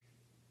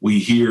we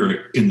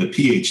hear in the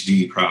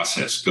PhD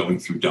process going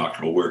through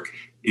doctoral work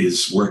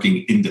is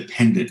working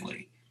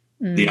independently.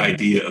 The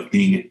idea of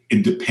being an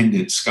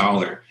independent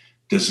scholar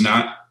does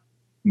not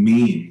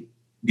mean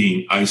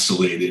being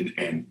isolated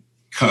and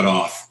cut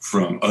off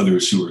from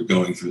others who are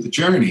going through the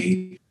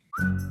journey.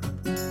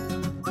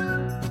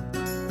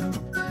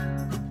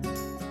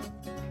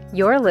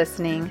 You're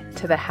listening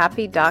to the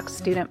Happy Doc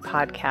Student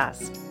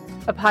Podcast,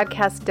 a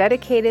podcast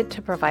dedicated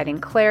to providing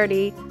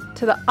clarity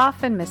to the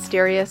often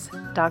mysterious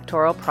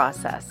doctoral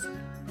process.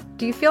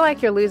 Do you feel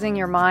like you're losing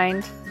your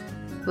mind?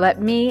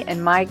 Let me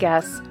and my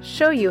guests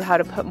show you how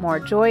to put more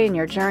joy in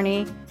your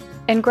journey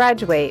and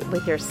graduate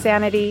with your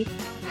sanity,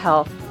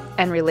 health,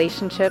 and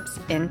relationships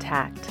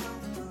intact.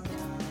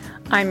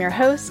 I'm your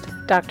host,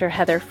 Dr.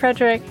 Heather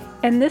Frederick,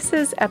 and this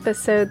is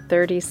episode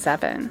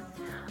 37.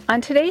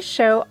 On today's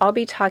show, I'll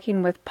be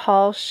talking with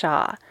Paul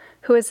Shaw,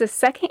 who is a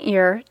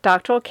second-year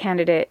doctoral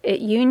candidate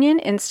at Union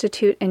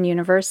Institute and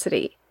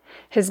University.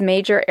 His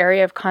major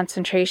area of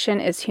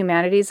concentration is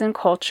humanities and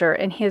culture,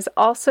 and he is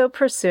also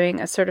pursuing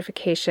a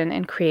certification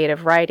in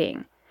creative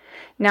writing.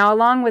 Now,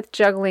 along with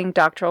juggling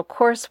doctoral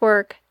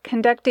coursework,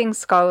 conducting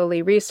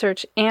scholarly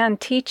research,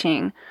 and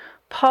teaching,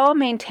 Paul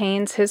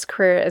maintains his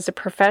career as a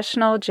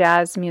professional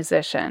jazz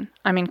musician.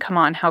 I mean, come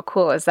on, how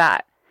cool is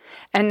that?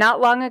 And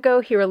not long ago,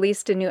 he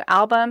released a new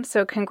album,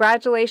 so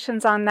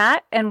congratulations on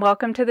that, and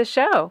welcome to the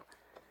show.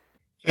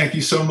 Thank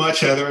you so much,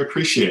 Heather. I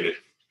appreciate it.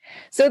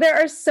 So there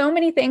are so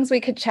many things we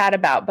could chat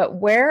about, but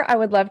where I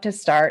would love to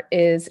start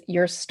is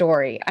your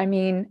story. I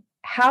mean,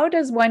 how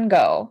does one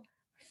go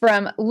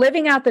from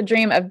living out the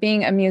dream of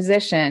being a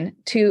musician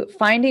to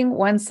finding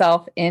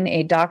oneself in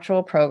a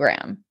doctoral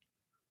program?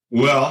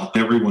 Well,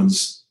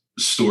 everyone's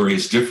story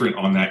is different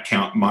on that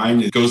count.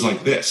 Mine, it goes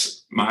like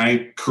this.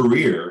 My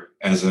career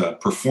as a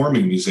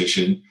performing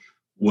musician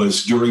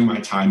was during my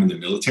time in the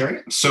military.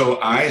 So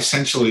I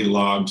essentially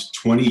logged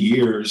 20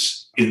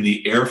 years in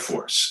the Air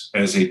Force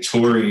as a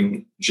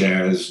touring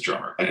jazz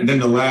drummer. And then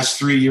the last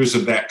 3 years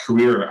of that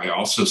career, I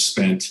also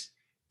spent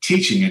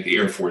teaching at the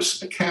Air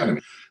Force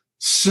Academy.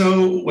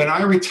 So when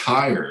I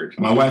retired,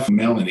 my wife,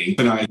 Melanie,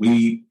 and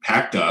we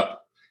packed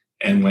up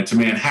and went to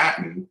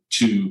Manhattan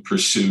to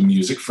pursue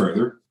music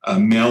further.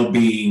 Mel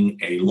being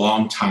a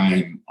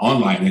longtime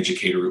online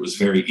educator, it was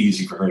very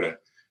easy for her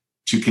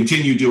to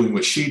continue doing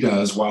what she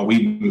does while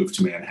we moved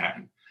to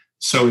Manhattan.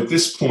 So at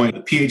this point,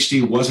 the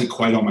PhD wasn't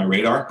quite on my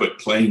radar, but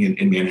playing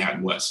in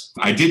Manhattan was.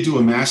 I did do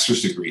a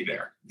master's degree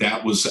there.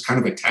 That was kind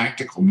of a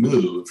tactical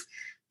move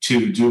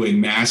to do a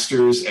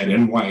master's at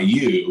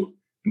NYU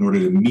in order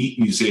to meet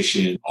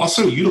musicians,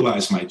 also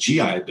utilize my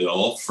GI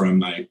Bill from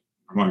my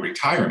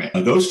retirement.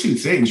 Those two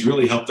things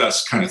really helped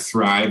us kind of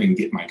thrive and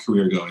get my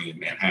career going in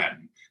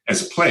Manhattan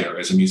as a player,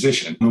 as a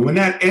musician. And when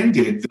that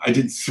ended, I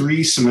did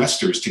 3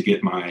 semesters to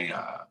get my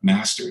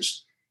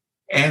master's.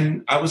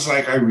 And I was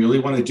like, I really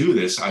want to do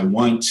this. I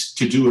want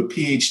to do a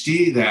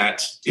PhD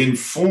that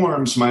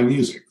informs my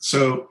music.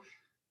 So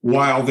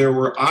while there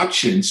were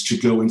options to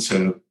go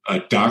into a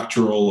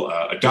doctor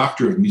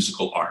of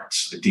musical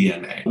arts, a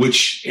DMA,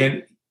 which,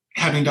 and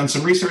having done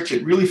some research,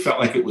 it really felt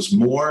like it was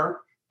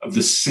more of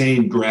the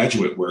same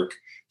graduate work,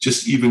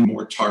 just even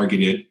more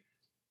targeted.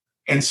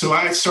 And so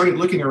I started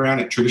looking around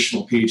at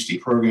traditional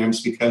PhD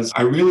programs because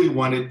I really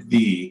wanted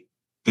the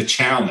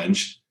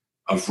challenge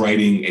of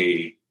writing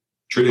a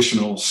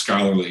traditional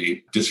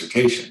scholarly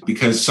dissertation,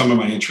 because some of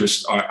my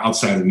interests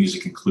outside of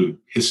music include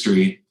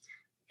history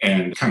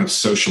and kind of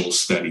social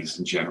studies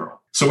in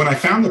general. So when I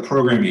found the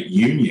program at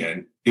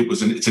Union,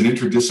 it's an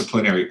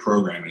interdisciplinary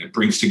program, and it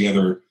brings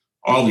together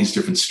all these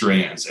different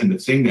strands. And the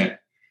thing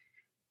that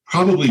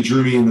probably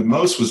drew me in the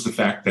most was the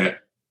fact that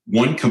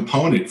one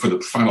component for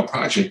the final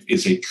project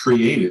is a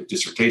creative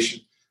dissertation.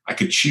 I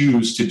could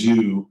choose to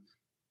do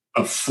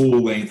a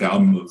full-length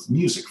album of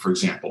music, for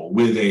example,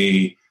 with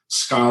a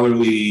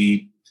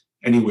scholarly,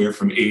 anywhere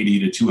from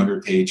 80 to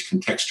 200-page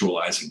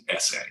contextualizing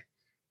essay.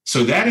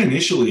 So that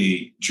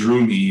initially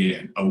drew me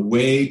in, a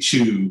way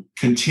to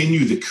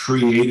continue the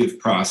creative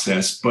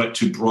process, but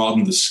to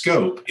broaden the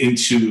scope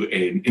into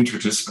an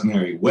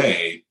interdisciplinary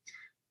way.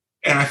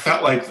 And I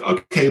felt like,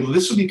 okay, well,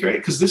 this would be great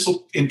because this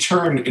will in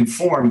turn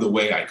inform the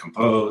way I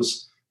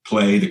compose,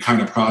 play, the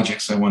kind of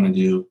projects I want to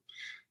do.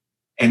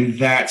 And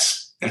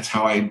that's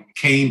how I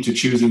came to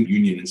choosing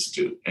Union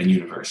Institute and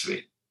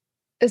University.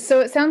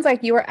 So it sounds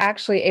like you were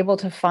actually able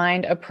to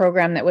find a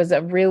program that was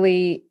a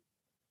really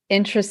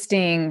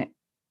interesting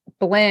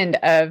blend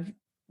of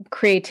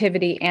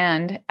creativity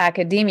and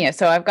academia.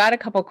 So I've got a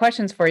couple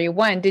questions for you.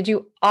 One, did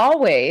you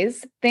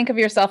always think of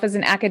yourself as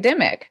an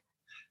academic?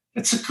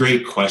 That's a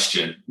great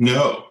question.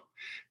 No.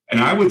 And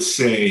I would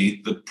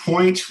say the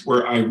point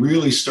where I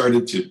really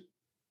started to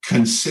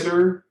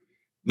consider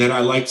that I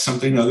liked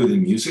something other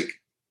than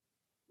music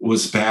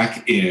was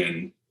back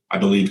in, I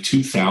believe,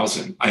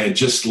 2000. I had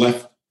just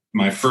left.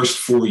 My first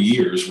 4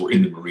 years were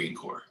in the Marine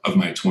Corps of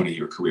my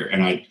 20-year career.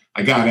 And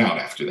I got out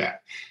after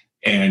that.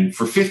 And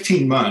for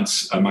 15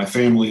 months, my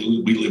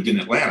family, we lived in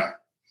Atlanta.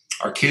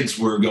 Our kids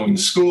were going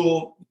to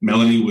school.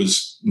 Melanie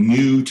was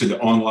new to the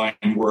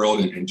online world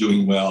and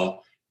doing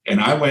well. And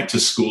I went to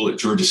school at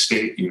Georgia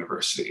State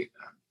University.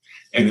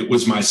 And it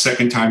was my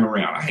second time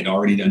around. I had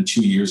already done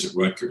 2 years at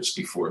Rutgers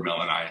before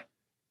Mel and I,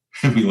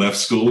 we left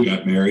school, we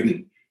got married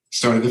and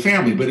started the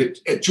family. But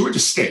at Georgia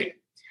State,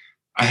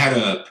 I had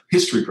a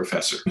history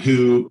professor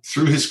who,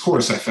 through his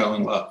course, I fell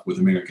in love with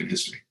American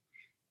history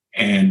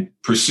and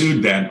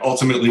pursued that.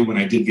 Ultimately, when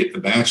I did get the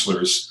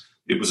bachelor's,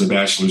 it was a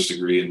bachelor's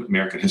degree in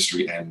American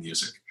history and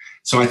music.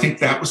 So I think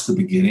that was the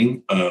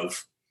beginning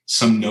of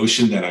some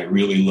notion that I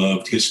really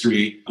loved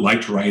history,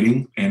 liked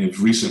writing, and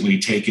have recently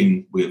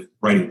taken with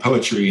writing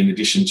poetry in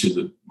addition to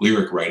the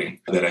lyric writing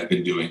that I've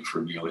been doing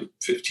for nearly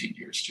 15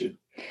 years too.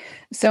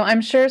 So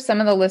I'm sure some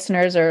of the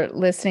listeners are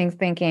listening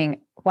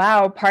thinking,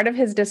 wow, part of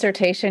his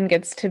dissertation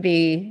gets to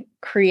be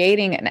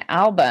creating an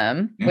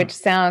album, which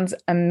sounds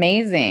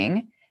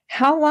amazing.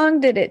 How long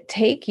did it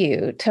take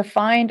you to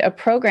find a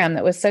program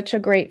that was such a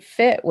great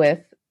fit with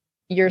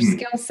your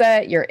skill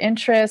set, your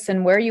interests,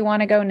 and where you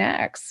want to go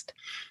next?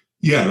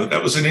 Yeah,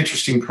 that was an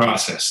interesting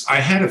process. I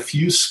had a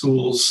few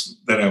schools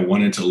that I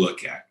wanted to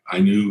look at. I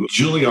knew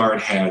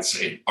Juilliard has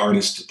an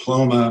artist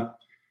diploma.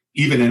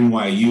 Even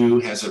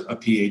NYU has a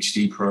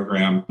PhD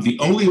program. The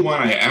only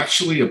one I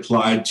actually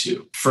applied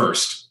to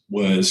first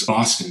was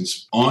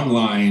Boston's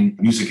online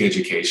music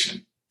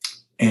education.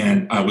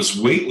 And I was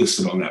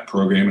waitlisted on that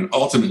program and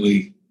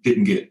ultimately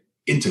didn't get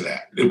into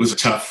that. It was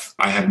tough.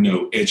 I had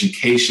no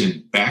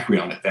education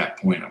background at that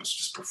point. I was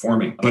just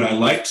performing. But I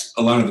liked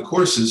a lot of the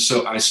courses.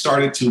 So I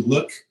started to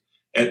look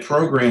at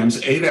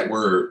programs, A, that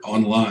were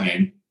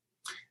online,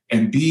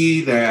 and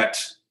B, that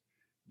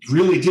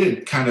really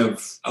did kind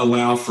of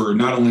allow for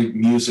not only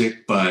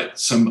music, but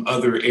some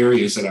other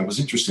areas that I was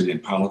interested in,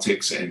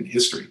 politics and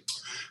history.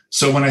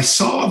 So when I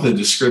saw the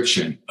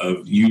description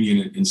of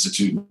Union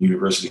Institute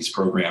University's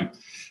program,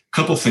 a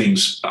couple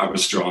things I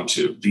was drawn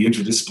to: the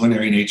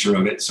interdisciplinary nature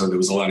of it. So there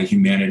was a lot of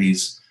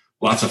humanities,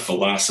 lots of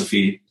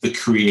philosophy, the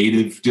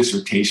creative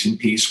dissertation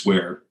piece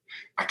where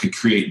I could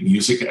create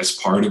music as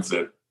part of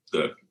the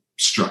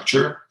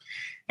structure.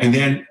 And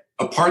then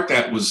a part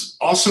that was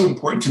also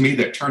important to me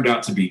that turned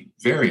out to be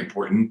very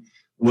important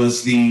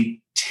was the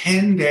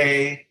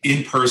 10-day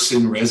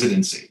in-person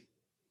residency.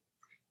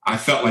 I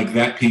felt like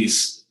that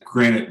piece,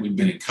 granted, we've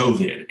been in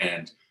COVID,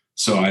 and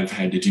so I've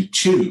had to do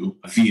 2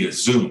 via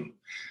Zoom.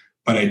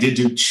 But I did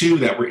do 2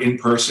 that were in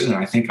person,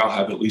 and I think I'll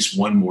have at least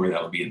 1 more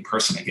that will be in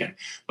person again.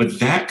 But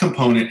that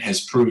component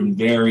has proven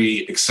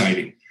very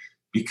exciting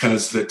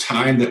because the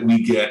time that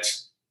we get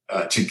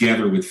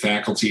together with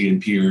faculty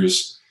and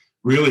peers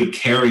really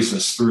carries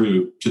us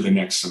through to the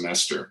next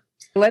semester.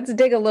 Let's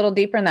dig a little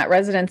deeper in that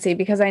residency,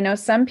 because I know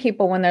some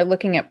people, when they're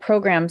looking at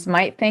programs,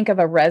 might think of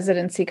a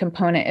residency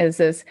component as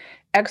this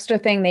extra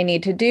thing they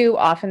need to do.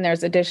 Often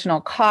there's additional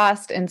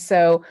cost. And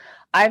so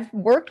I've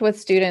worked with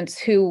students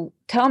who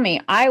tell me,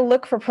 I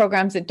look for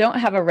programs that don't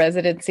have a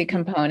residency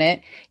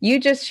component. You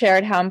just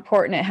shared how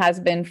important it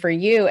has been for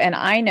you. And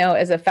I know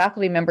as a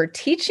faculty member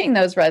teaching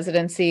those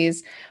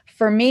residencies,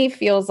 for me,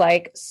 feels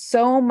like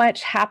so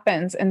much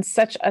happens in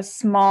such a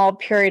small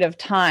period of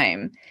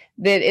time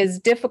that is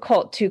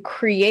difficult to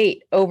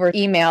create over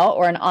email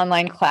or an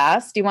online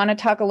class. Do you want to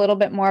talk a little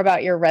bit more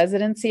about your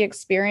residency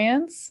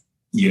experience?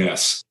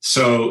 Yes.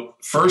 So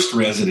first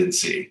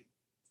residency,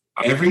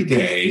 every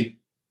day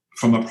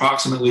from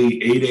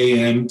approximately 8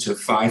 a.m. to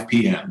 5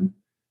 p.m.,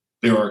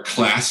 there are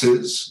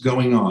classes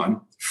going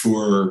on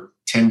for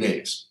 10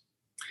 days.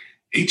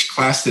 Each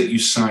class that you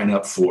sign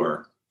up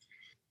for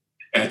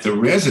at the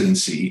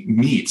residency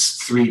meets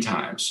 3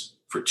 times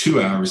for 2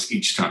 hours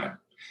each time,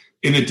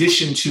 in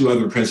addition to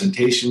other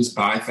presentations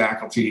by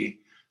faculty,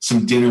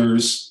 some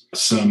dinners,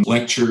 some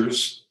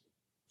lectures,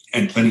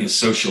 and plenty of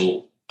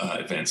social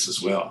events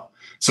as well.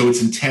 So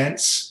it's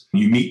intense.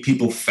 You meet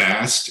people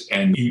fast,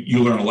 and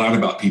you learn a lot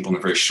about people in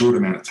a very short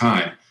amount of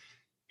time.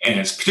 And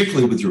it's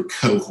particularly with your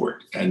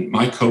cohort. And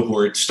my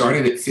cohort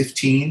started at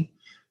 15.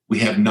 We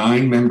have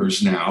 9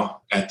 members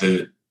now at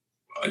the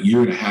 1.5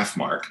 year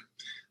mark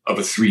of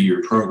a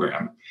 3-year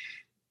program.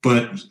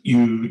 But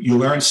you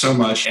learn so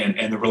much,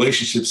 and the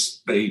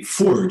relationships, they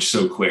forge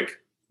so quick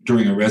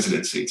during a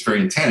residency. It's very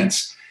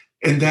intense.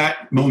 And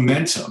that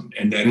momentum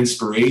and that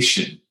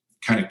inspiration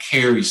kind of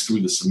carries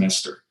through the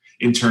semester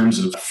in terms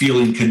of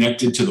feeling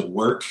connected to the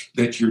work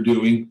that you're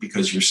doing,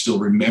 because you're still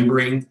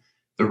remembering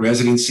the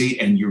residency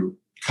and you're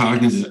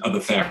cognizant of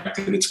the fact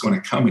that it's going to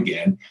come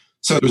again.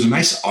 So it was a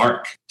nice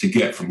arc to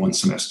get from one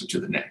semester to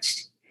the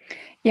next.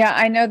 Yeah,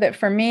 I know that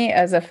for me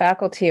as a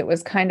faculty, it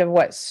was kind of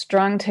what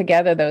strung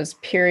together those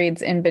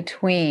periods in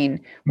between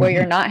where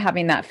you're not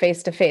having that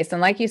face-to-face.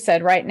 And like you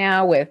said, right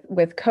now with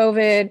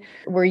COVID,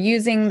 we're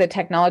using the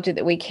technology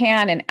that we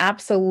can, and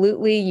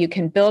absolutely you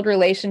can build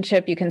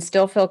relationship, you can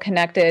still feel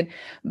connected.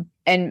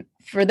 And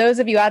for those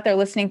of you out there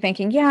listening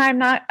thinking, yeah,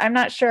 I'm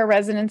not sure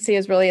residency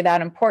is really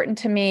that important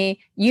to me.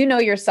 You know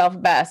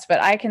yourself best,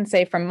 but I can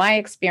say from my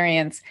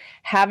experience,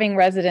 having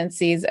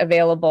residencies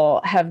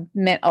available have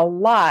meant a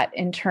lot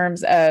in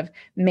terms of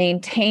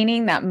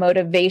maintaining that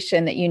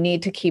motivation that you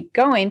need to keep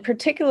going,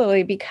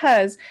 particularly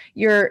because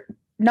you're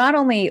not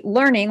only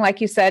learning, like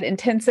you said,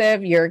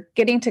 intensive, you're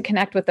getting to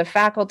connect with the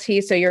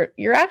faculty. So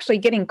you're actually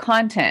getting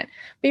content,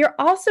 but you're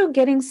also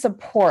getting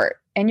support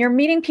and you're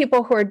meeting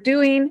people who are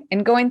doing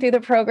and going through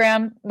the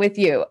program with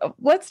you.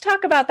 Let's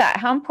talk about that.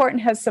 How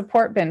important has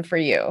support been for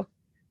you?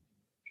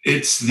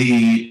 It's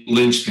the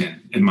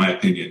linchpin, in my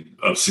opinion,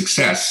 of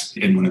success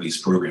in one of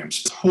these programs.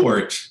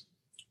 Support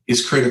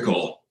is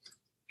critical.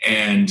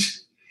 And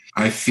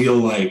I feel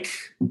like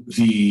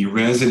the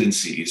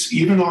residencies,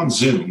 even on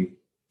Zoom,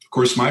 of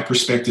course, my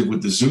perspective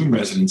with the Zoom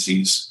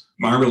residencies,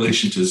 my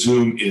relation to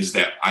Zoom is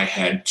that I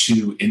had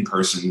 2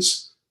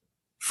 in-persons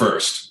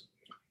first,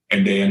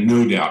 and they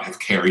no doubt have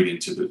carried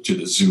into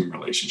the Zoom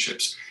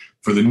relationships.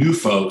 For the new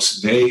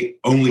folks, they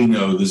only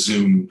know the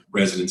Zoom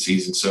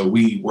residencies, and so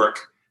we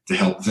work to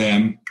help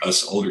them,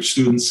 us older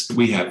students.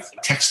 We have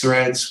text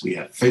threads, we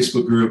have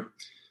Facebook group.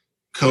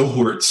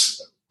 Cohorts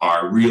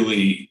are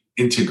really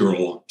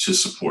integral to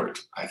support,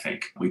 I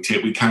think. We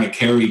kind of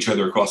carry each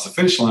other across the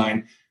finish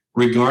line,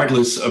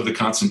 regardless of the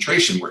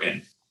concentration we're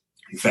in.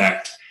 In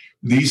fact,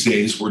 these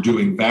days we're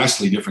doing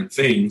vastly different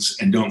things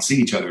and don't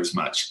see each other as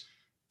much,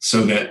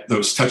 so that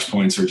those touch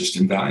points are just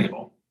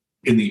invaluable.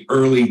 In the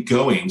early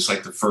goings,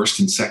 like the first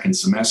and second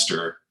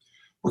semester,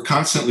 we're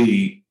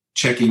constantly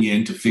checking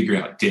in to figure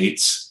out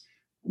dates,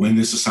 when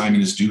this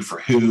assignment is due for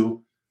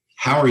who,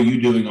 how are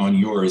you doing on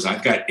yours?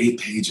 I've got 8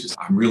 pages.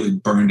 I'm really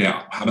burned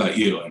out. How about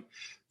you? And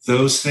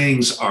those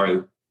things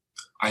I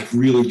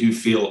really do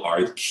feel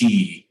are the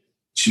key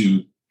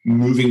to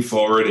moving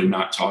forward and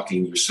not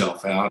talking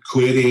yourself out,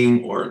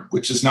 quitting,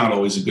 which is not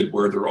always a good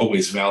word. There are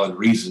always valid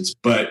reasons,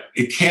 but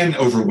it can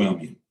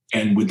overwhelm you.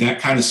 And with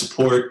that kind of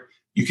support,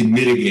 you can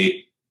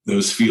mitigate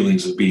those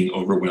feelings of being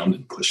overwhelmed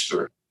and pushed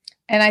through.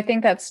 And I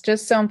think that's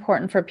just so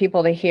important for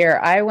people to hear.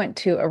 I went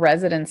to a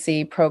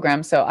residency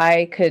program, so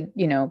I could,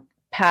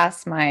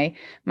 pass my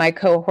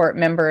cohort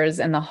members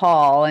in the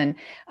hall and,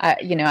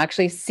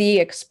 actually see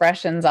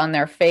expressions on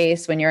their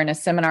face when you're in a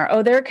seminar.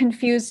 Oh, they're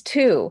confused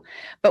too.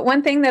 But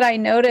one thing that I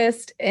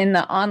noticed in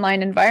the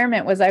online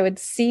environment was I would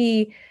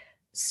see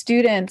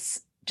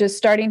students just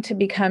starting to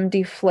become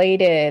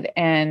deflated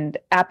and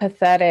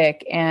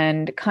apathetic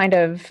and kind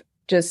of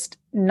just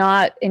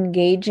not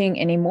engaging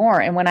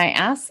anymore. And when I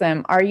asked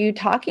them, are you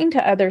talking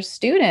to other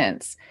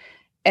students?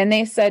 And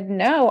they said,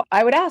 no.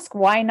 I would ask,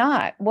 why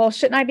not? Well,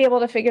 shouldn't I be able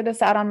to figure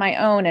this out on my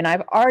own? And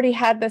I've already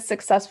had this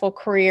successful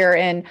career.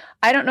 And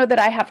I don't know that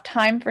I have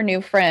time for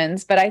new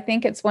friends, but I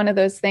think it's one of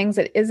those things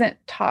that isn't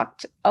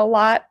talked a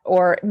lot,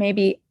 or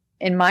maybe,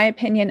 in my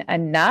opinion,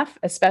 enough,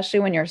 especially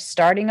when you're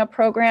starting a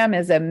program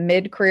as a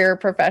mid-career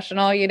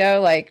professional,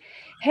 like,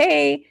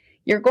 hey,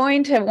 you're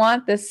going to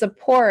want this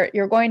support.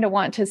 You're going to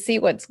want to see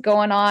what's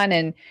going on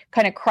and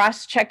kind of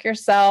cross-check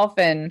yourself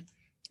and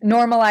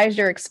normalize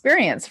your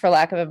experience, for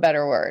lack of a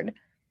better word.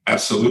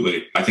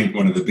 Absolutely. I think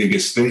one of the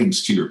biggest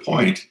things, to your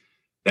point,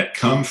 that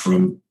come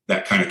from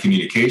that kind of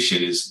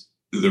communication is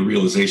the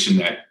realization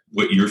that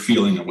what you're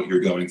feeling and what you're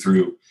going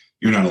through,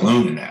 you're not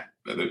alone in that.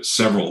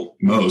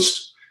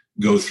 Most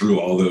go through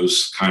all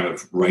those kind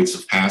of rites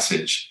of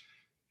passage.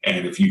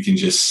 And if you can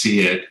just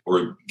see it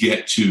or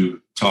get to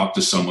talk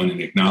to someone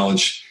and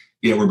acknowledge,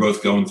 yeah, we're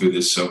both going through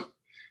this, so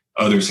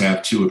others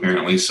have too,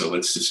 apparently, so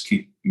let's just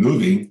keep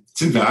moving,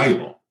 it's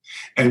invaluable.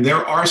 And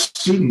there are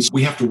students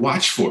we have to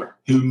watch for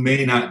who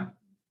may not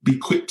be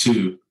quick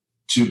to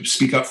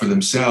speak up for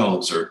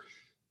themselves or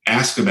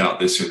ask about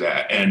this or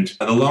that. And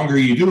the longer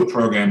you do a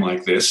program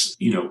like this,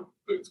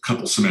 a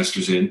couple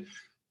semesters in,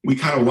 we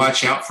kind of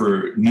watch out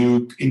for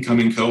new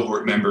incoming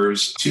cohort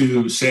members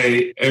to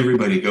say,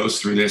 everybody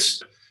goes through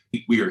this.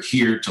 We are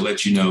here to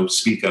let you know,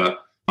 speak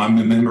up. I'm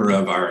a member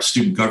of our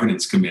student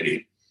governance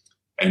committee,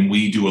 and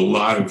we do a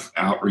lot of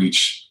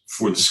outreach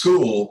for the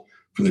school,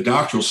 for the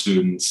doctoral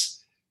students,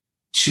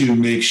 to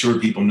make sure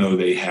people know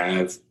they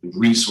have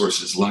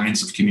resources,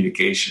 lines of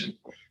communication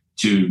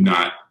to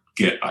not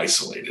get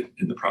isolated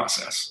in the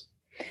process.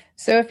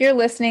 So if you're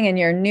listening and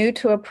you're new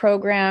to a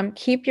program,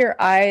 keep your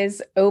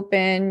eyes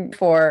open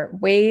for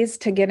ways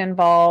to get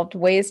involved,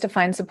 ways to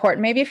find support.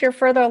 Maybe if you're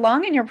further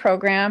along in your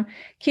program,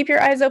 keep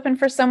your eyes open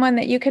for someone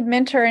that you could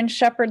mentor and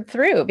shepherd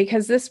through,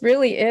 because this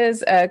really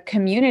is a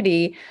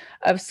community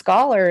of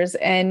scholars.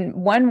 And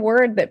one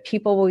word that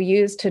people will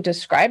use to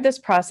describe this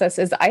process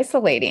is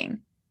isolating.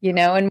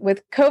 And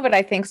with COVID,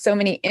 I think so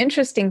many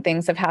interesting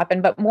things have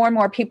happened, but more and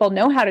more people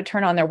know how to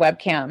turn on their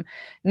webcam,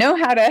 know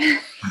how to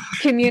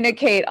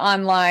communicate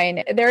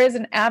online. There is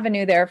an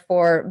avenue there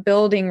for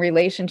building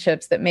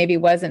relationships that maybe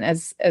wasn't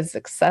as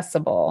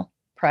accessible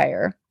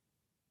prior.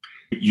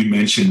 You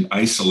mentioned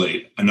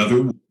isolate.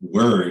 Another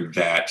word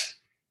that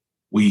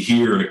we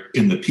hear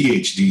in the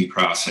PhD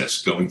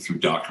process going through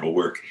doctoral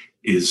work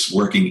is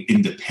working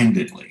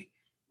independently.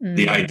 Mm.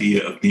 The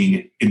idea of being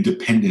an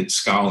independent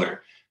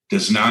scholar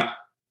does not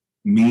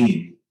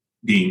mean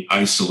being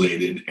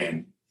isolated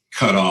and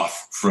cut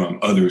off from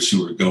others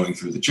who are going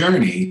through the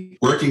journey.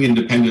 Working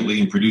independently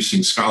and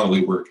producing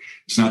scholarly work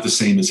is not the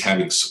same as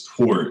having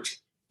support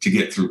to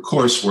get through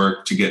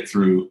coursework, to get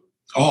through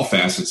all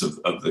facets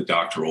of the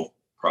doctoral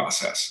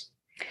process.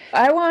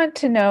 I want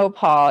to know,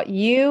 Paul,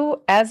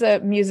 you as a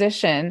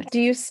musician,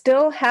 do you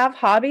still have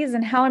hobbies,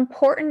 and how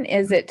important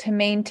is it to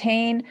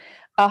maintain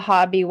a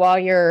hobby while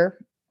you're,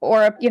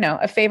 or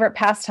a favorite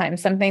pastime,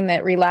 something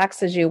that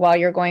relaxes you while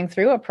you're going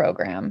through a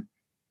program?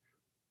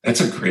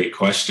 That's a great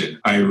question.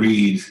 I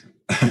read,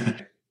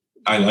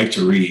 I like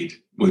to read,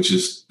 which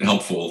is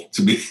helpful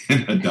to be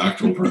in a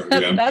doctoral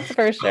program. That's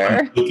for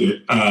sure.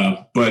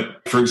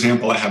 But for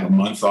example, I have a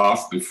month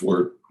off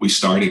before we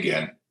start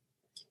again,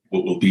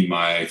 what will be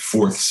my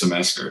fourth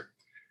semester.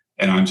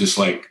 And I'm just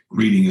like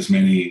reading as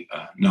many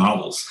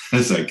novels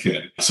as I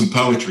can. Some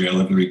poetry. I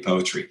love to read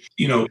poetry.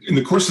 In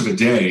the course of a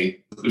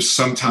day, there's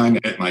some time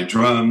at my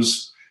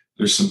drums,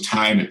 there's some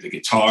time at the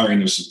guitar,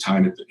 and there's some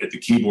time at the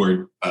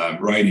keyboard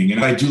writing.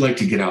 And I do like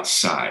to get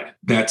outside.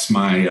 That's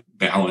my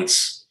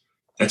balance.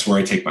 That's where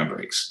I take my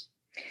breaks.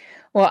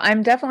 Well,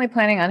 I'm definitely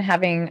planning on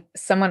having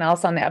someone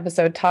else on the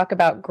episode talk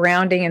about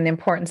grounding and the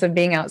importance of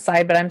being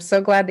outside, but I'm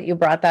so glad that you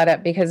brought that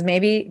up, because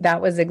maybe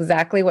that was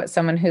exactly what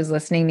someone who's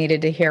listening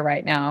needed to hear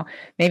right now.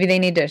 Maybe they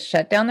need to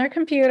shut down their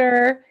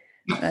computer,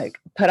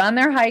 put on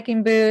their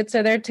hiking boots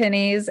or their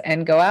tinnies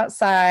and go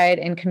outside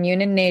and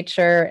commune in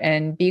nature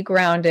and be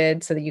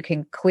grounded so that you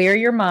can clear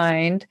your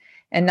mind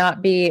and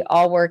not be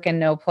all work and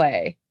no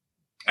play.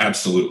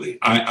 Absolutely.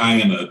 I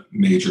am a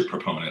major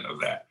proponent of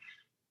that.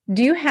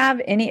 Do you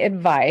have any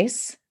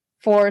advice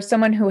for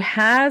someone who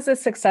has a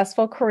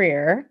successful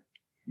career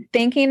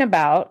thinking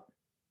about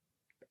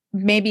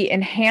maybe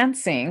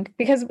enhancing,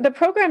 because the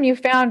program you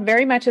found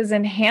very much is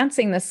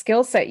enhancing the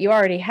skill set you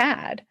already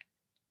had?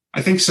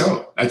 I think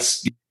so.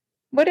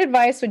 What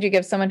advice would you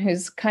give someone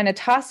who's kind of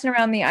tossing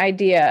around the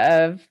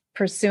idea of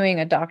pursuing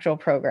a doctoral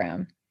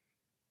program?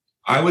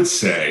 I would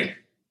say,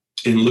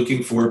 in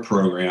looking for a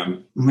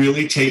program,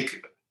 really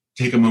take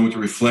a moment to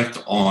reflect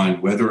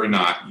on whether or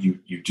not you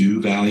do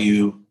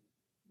value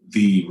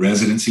the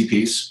residency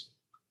piece,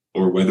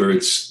 or whether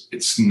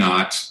it's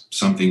not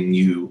something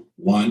you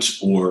want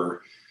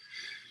or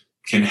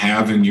can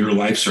have in your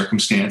life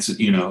circumstances.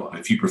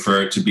 If you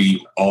prefer it to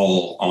be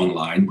all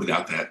online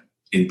without that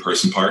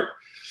in-person part,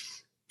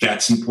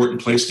 that's an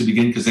important place to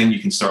begin, because then you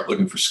can start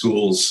looking for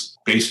schools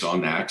based on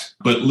that.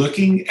 But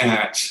looking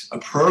at a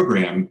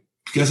program,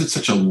 because it's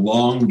such a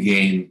long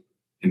game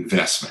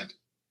investment,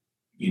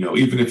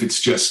 even if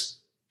it's just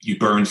you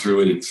burn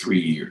through it in 3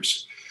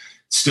 years,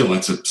 still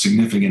that's a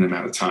significant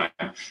amount of time.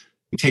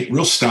 Take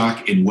real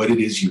stock in what it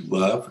is you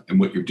love and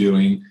what you're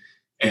doing.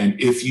 And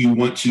if you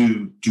want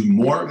to do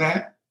more of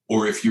that,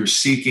 or if you're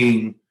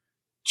seeking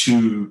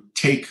to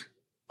take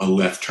a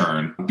left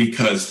turn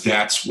because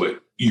that's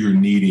what you're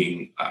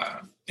needing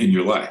in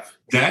your life,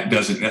 that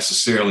doesn't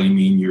necessarily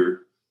mean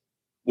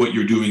what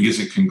you're doing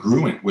isn't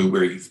congruent with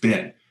where you've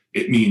been.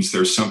 It means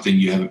there's something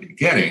you haven't been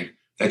getting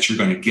that you're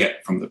going to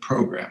get from the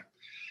program.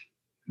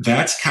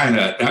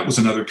 That was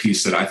another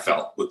piece that I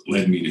felt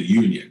led me to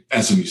Union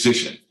as a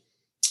musician.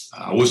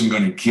 I wasn't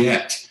going to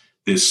get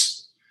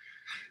this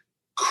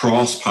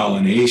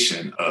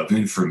cross-pollination of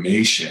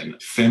information,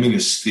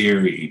 feminist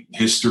theory,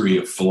 history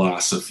of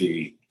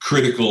philosophy,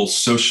 critical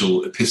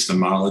social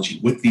epistemology,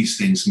 what these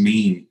things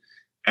mean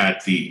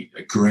at the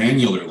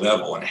granular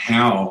level, and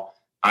how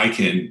I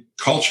can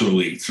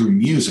culturally, through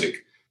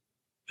music,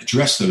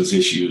 address those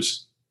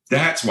issues.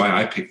 That's why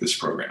I picked this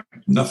program.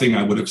 Nothing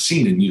I would have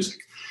seen in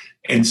music.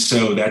 And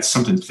so that's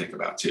something to think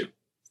about too.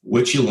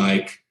 What you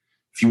like,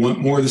 if you want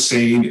more of the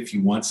same, if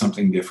you want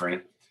something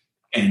different,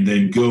 and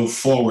then go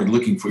forward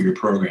looking for your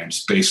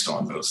programs based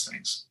on those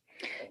things.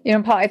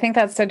 Paul, I think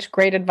that's such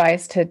great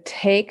advice, to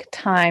take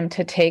time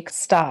to take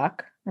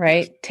stock,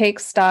 right? Take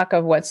stock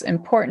of what's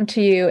important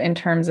to you in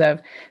terms of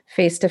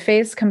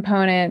face-to-face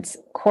components,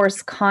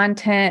 course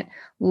content.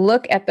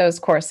 Look at those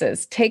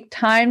courses. Take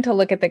time to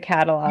look at the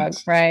catalog,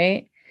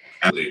 right?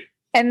 Absolutely.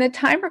 And the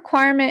time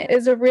requirement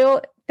is a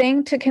real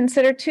thing to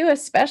consider too,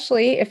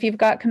 especially if you've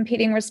got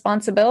competing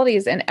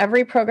responsibilities, and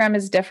every program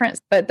is different.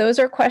 But those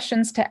are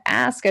questions to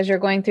ask as you're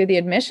going through the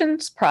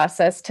admissions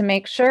process, to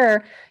make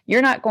sure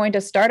you're not going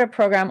to start a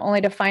program only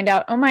to find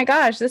out, oh my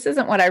gosh, this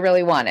isn't what I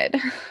really wanted.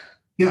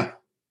 Yeah,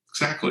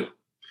 exactly.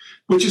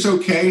 Which is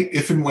okay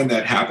if and when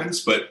that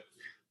happens, but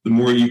the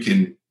more you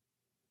can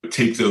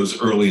take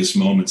those earliest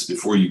moments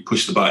before you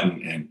push the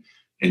button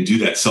and do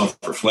that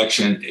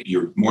self-reflection,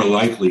 you're more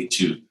likely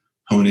to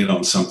hone in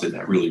on something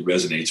that really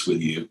resonates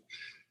with you.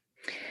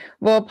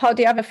 Well, Paul,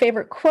 do you have a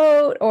favorite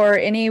quote or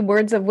any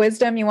words of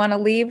wisdom you want to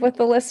leave with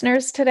the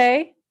listeners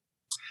today?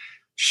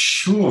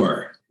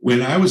 Sure.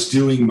 When I was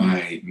doing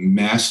my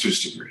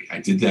master's degree, I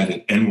did that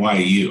at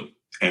NYU,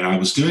 and I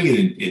was doing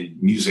it in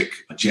music,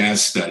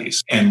 jazz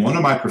studies. And one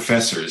of my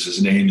professors,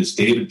 his name is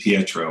David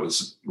Pietro,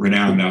 is a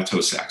renowned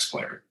alto sax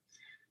player.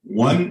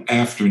 One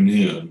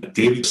afternoon,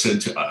 David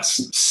said to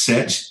us,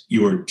 set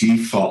your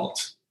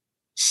default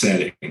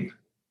setting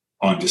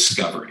on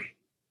discovery.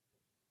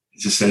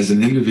 Just as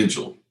an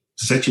individual,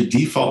 set your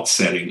default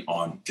setting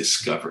on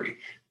discovery.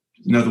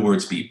 In other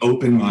words, be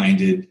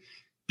open-minded,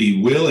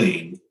 be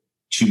willing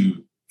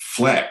to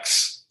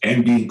flex,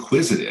 and be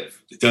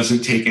inquisitive. It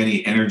doesn't take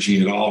any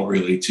energy at all,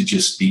 really, to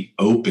just be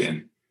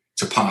open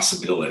to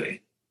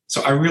possibility.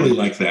 So I really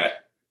like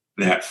that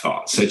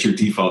thought. Set your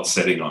default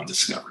setting on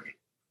discovery.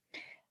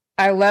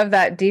 I love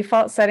that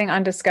default setting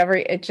on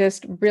discovery. It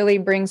just really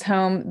brings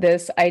home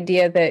this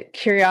idea that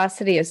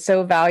curiosity is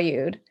so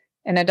valued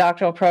in a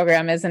doctoral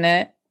program, isn't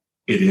it?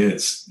 It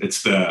is.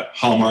 It's the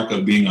hallmark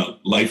of being a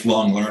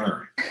lifelong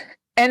learner.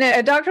 And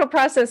a doctoral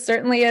process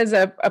certainly is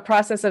a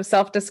process of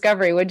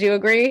self-discovery. Would you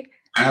agree?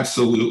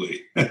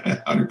 Absolutely.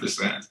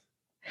 100%.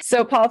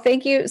 So, Paul,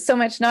 thank you so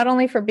much, not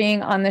only for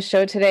being on the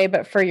show today,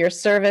 but for your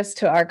service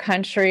to our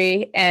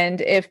country. And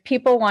if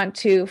people want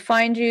to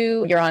find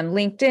you, you're on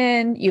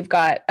LinkedIn, you've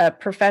got a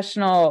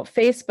professional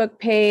Facebook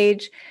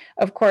page.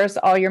 Of course,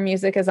 all your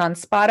music is on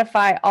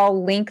Spotify.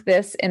 I'll link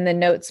this in the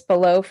notes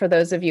below for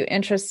those of you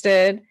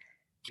interested.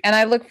 And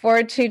I look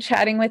forward to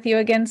chatting with you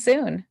again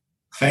soon.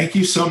 Thank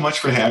you so much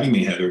for having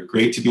me, Heather.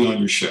 Great to be on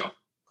your show.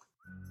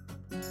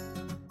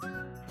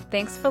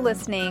 Thanks for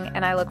listening,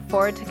 and I look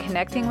forward to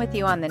connecting with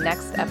you on the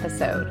next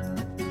episode.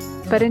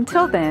 But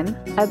until then,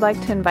 I'd like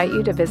to invite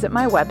you to visit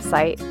my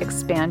website,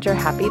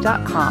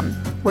 expandyourhappy.com,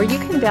 where you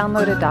can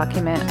download a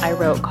document I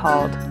wrote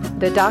called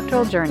The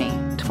Doctoral Journey,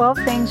 12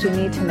 Things You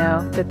Need to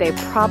Know That They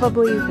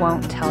Probably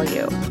Won't Tell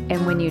You.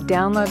 And when you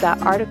download that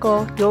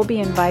article, you'll be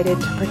invited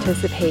to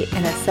participate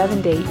in a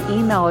 7-day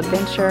email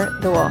adventure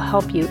that will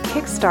help you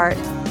kickstart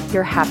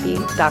your happy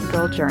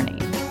doctoral journey.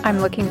 I'm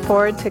looking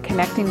forward to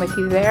connecting with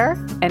you there,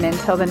 and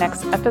until the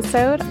next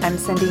episode, I'm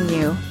sending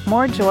you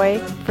more joy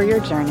for your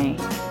journey.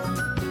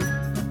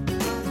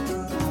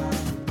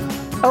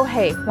 Oh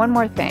hey, one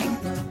more thing.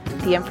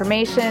 The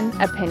information,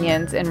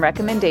 opinions, and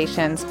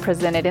recommendations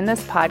presented in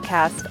this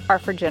podcast are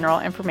for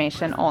general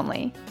information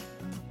only.